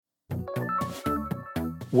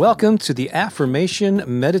Welcome to the Affirmation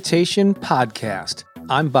Meditation Podcast.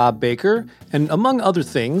 I'm Bob Baker, and among other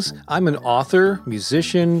things, I'm an author,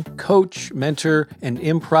 musician, coach, mentor, and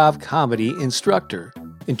improv comedy instructor.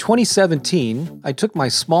 In 2017, I took my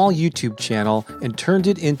small YouTube channel and turned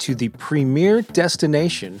it into the premier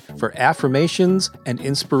destination for affirmations and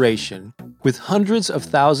inspiration, with hundreds of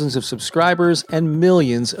thousands of subscribers and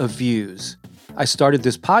millions of views. I started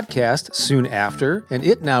this podcast soon after, and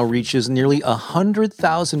it now reaches nearly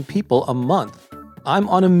 100,000 people a month. I'm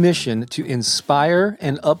on a mission to inspire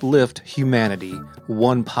and uplift humanity,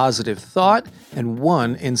 one positive thought and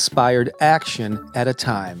one inspired action at a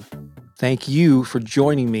time. Thank you for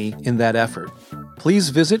joining me in that effort. Please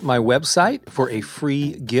visit my website for a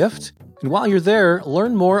free gift. And while you're there,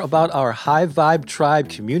 learn more about our High Vibe Tribe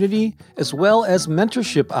community, as well as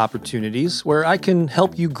mentorship opportunities where I can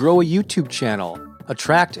help you grow a YouTube channel,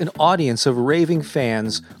 attract an audience of raving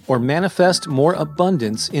fans, or manifest more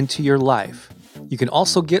abundance into your life. You can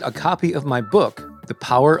also get a copy of my book, The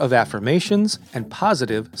Power of Affirmations and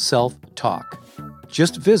Positive Self-Talk.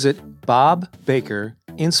 Just visit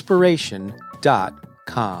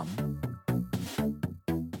bobbakerinspiration.com.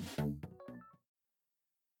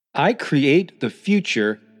 I create the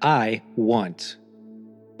future I want.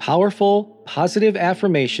 Powerful, positive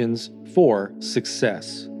affirmations for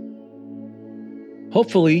success.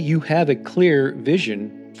 Hopefully, you have a clear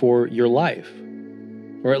vision for your life,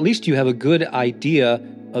 or at least you have a good idea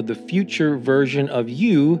of the future version of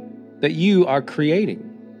you that you are creating.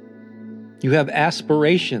 You have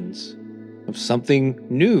aspirations of something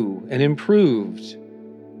new and improved,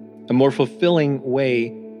 a more fulfilling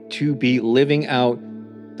way to be living out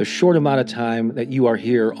the short amount of time that you are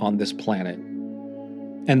here on this planet.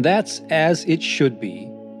 And that's as it should be.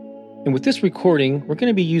 And with this recording, we're going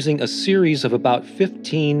to be using a series of about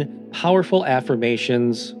 15 powerful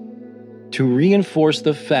affirmations to reinforce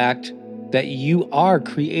the fact that you are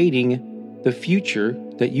creating the future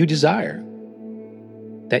that you desire,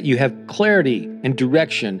 that you have clarity and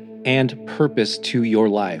direction and purpose to your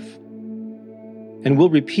life. And we'll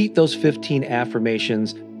repeat those 15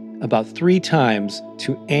 affirmations about 3 times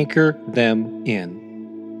to anchor them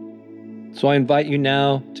in. So I invite you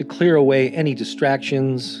now to clear away any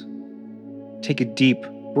distractions, take a deep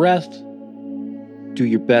breath, do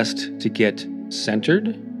your best to get centered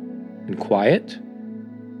and quiet,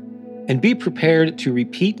 and be prepared to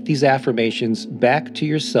repeat these affirmations back to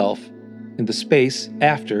yourself in the space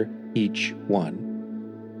after each one.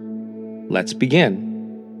 Let's begin.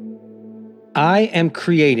 I am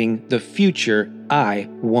creating the future I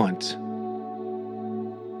want.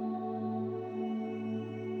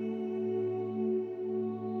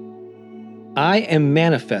 I am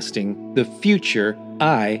manifesting the future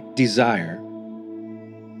I desire.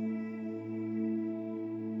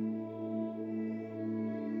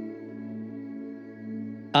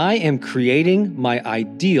 I am creating my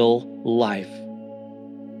ideal life.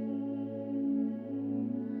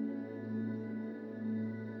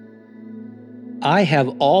 I have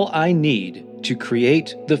all I need to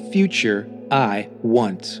create the future I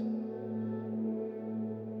want.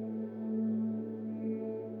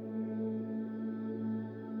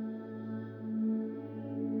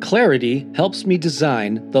 Clarity helps me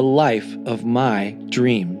design the life of my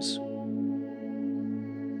dreams.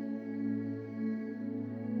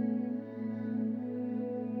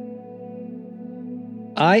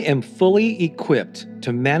 I am fully equipped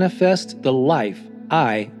to manifest the life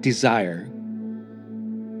I desire.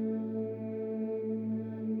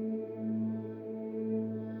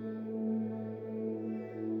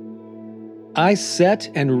 I set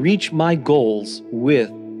and reach my goals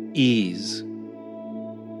with ease.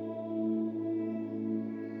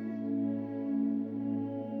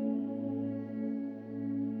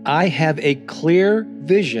 I have a clear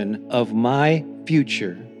vision of my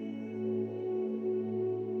future.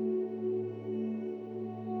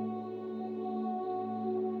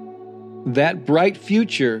 That bright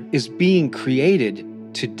future is being created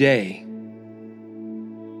today.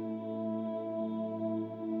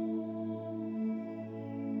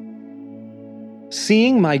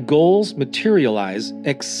 Seeing my goals materialize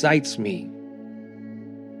excites me.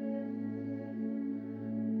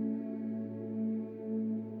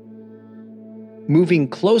 Moving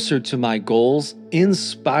closer to my goals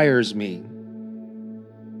inspires me.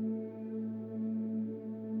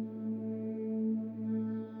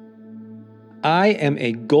 I am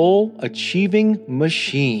a goal-achieving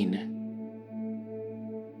machine.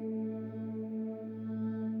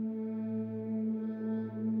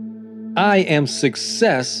 I am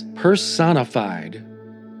success personified.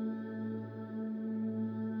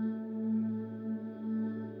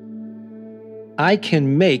 I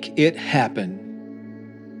can make it happen.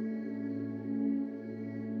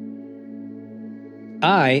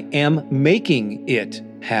 I am making it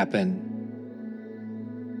happen.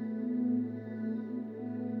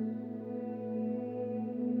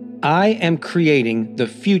 I am creating the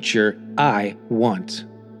future I want.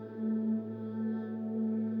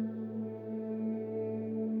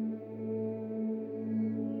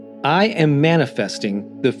 I am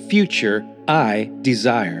manifesting the future I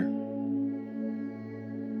desire.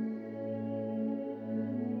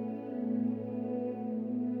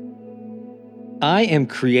 I am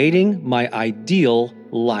creating my ideal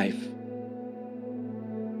life.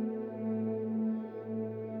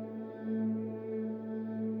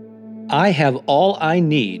 I have all I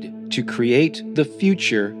need to create the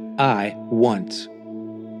future I want.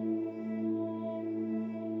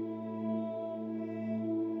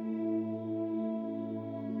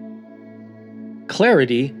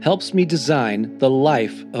 Clarity helps me design the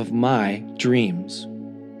life of my dreams.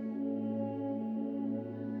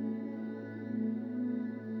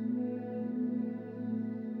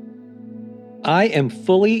 I am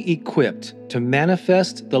fully equipped to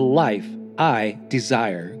manifest the life I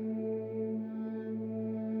desire.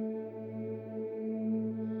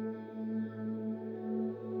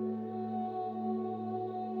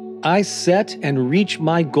 I set and reach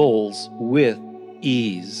my goals with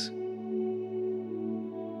ease.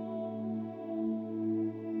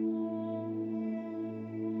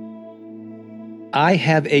 I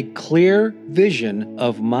have a clear vision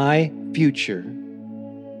of my future.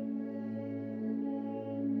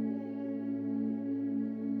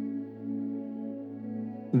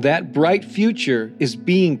 That bright future is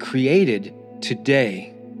being created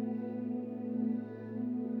today.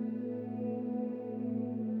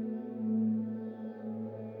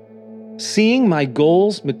 Seeing my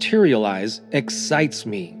goals materialize excites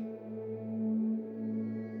me.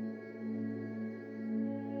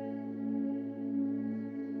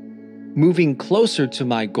 Moving closer to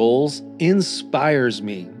my goals inspires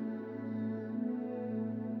me.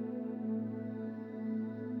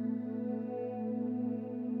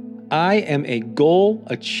 I am a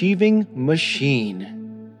goal-achieving machine.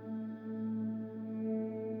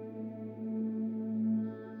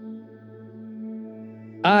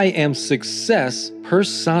 I am success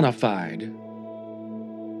personified.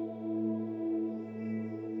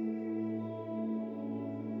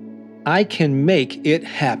 I can make it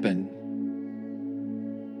happen.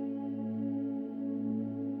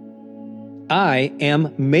 I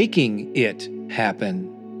am making it happen.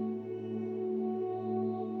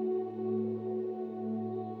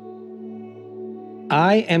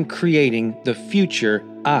 I am creating the future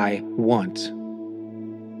I want.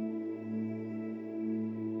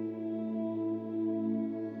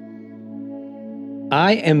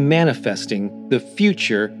 I am manifesting the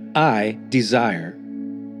future I desire.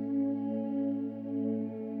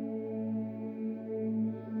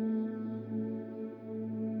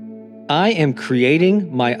 I am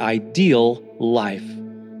creating my ideal life.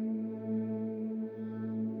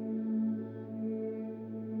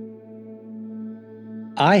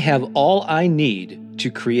 I have all I need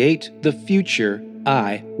to create the future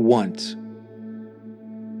I want.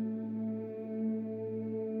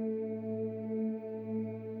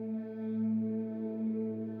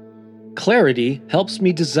 Clarity helps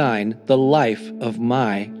me design the life of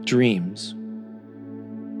my dreams.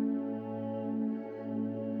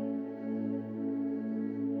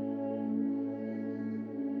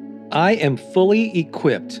 I am fully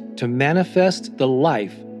equipped to manifest the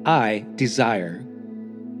life I desire.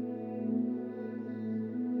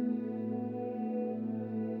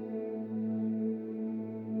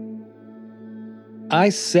 I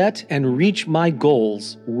set and reach my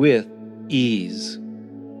goals with ease.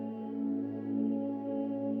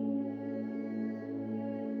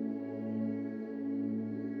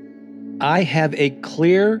 I have a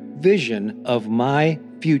clear vision of my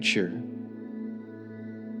future.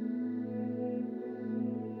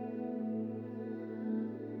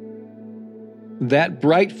 That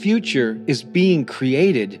bright future is being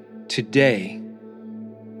created today.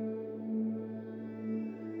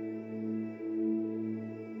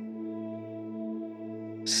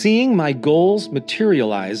 Seeing my goals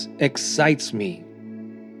materialize excites me.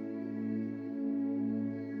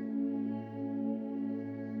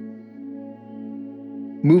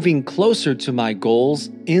 Moving closer to my goals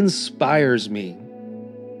inspires me.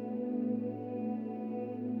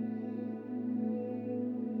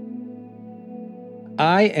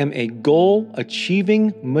 I am a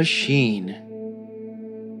goal-achieving machine.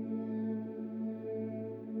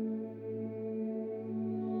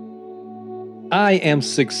 I am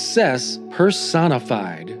success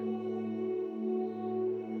personified.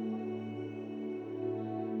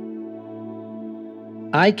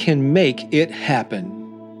 I can make it happen.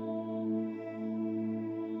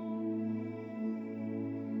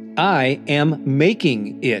 I am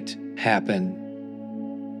making it happen.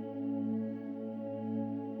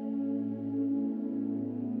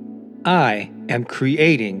 I am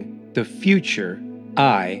creating the future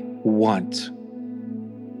I want.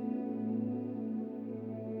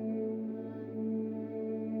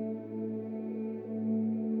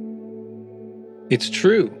 It's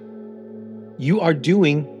true. You are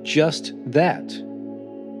doing just that.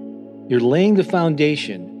 You're laying the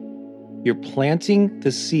foundation. You're planting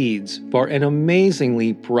the seeds for an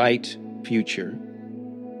amazingly bright future.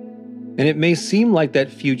 And it may seem like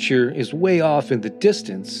that future is way off in the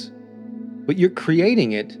distance, but you're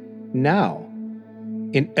creating it now.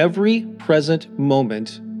 In every present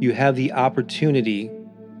moment, you have the opportunity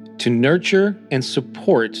to nurture and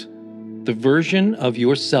support the version of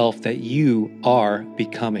yourself that you are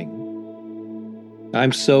becoming.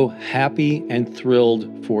 I'm so happy and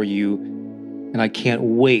thrilled for you, and I can't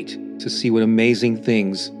wait to see what amazing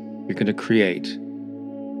things you're going to create.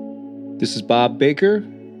 This is Bob Baker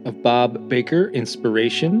of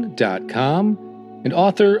BobBakerInspiration.com and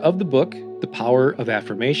author of the book, The Power of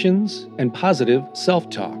Affirmations and Positive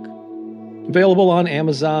Self-Talk. Available on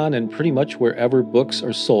Amazon and pretty much wherever books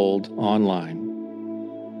are sold online.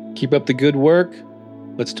 Keep up the good work.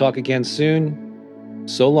 Let's talk again soon.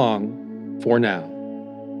 So long for now.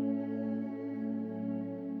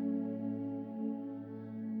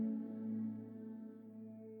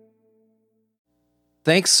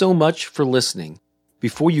 Thanks so much for listening.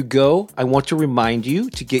 Before you go, I want to remind you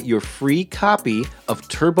to get your free copy of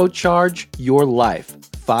Turbocharge Your Life: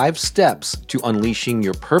 5 Steps to Unleashing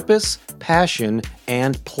Your Purpose, Passion,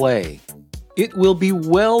 and Play. It will be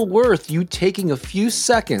well worth you taking a few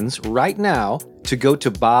seconds right now to go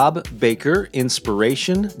to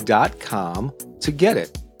BobBakerInspiration.com to get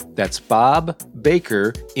it. That's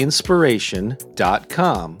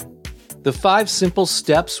BobBakerInspiration.com. The 5 simple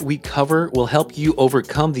steps we cover will help you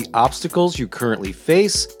overcome the obstacles you currently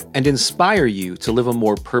face and inspire you to live a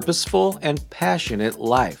more purposeful and passionate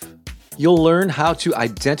life. You'll learn how to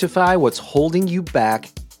identify what's holding you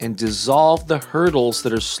back and dissolve the hurdles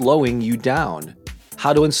that are slowing you down,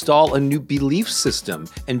 how to install a new belief system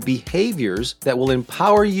and behaviors that will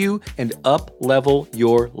empower you and up-level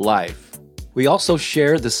your life. We also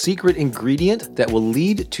share the secret ingredient that will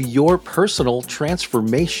lead to your personal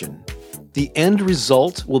transformation. The end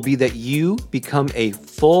result will be that you become a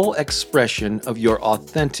full expression of your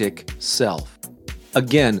authentic self.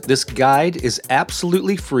 Again, this guide is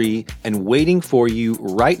absolutely free and waiting for you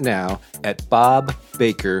right now at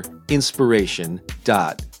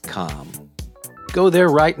BobBakerInspiration.com. Go there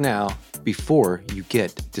right now before you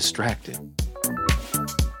get distracted.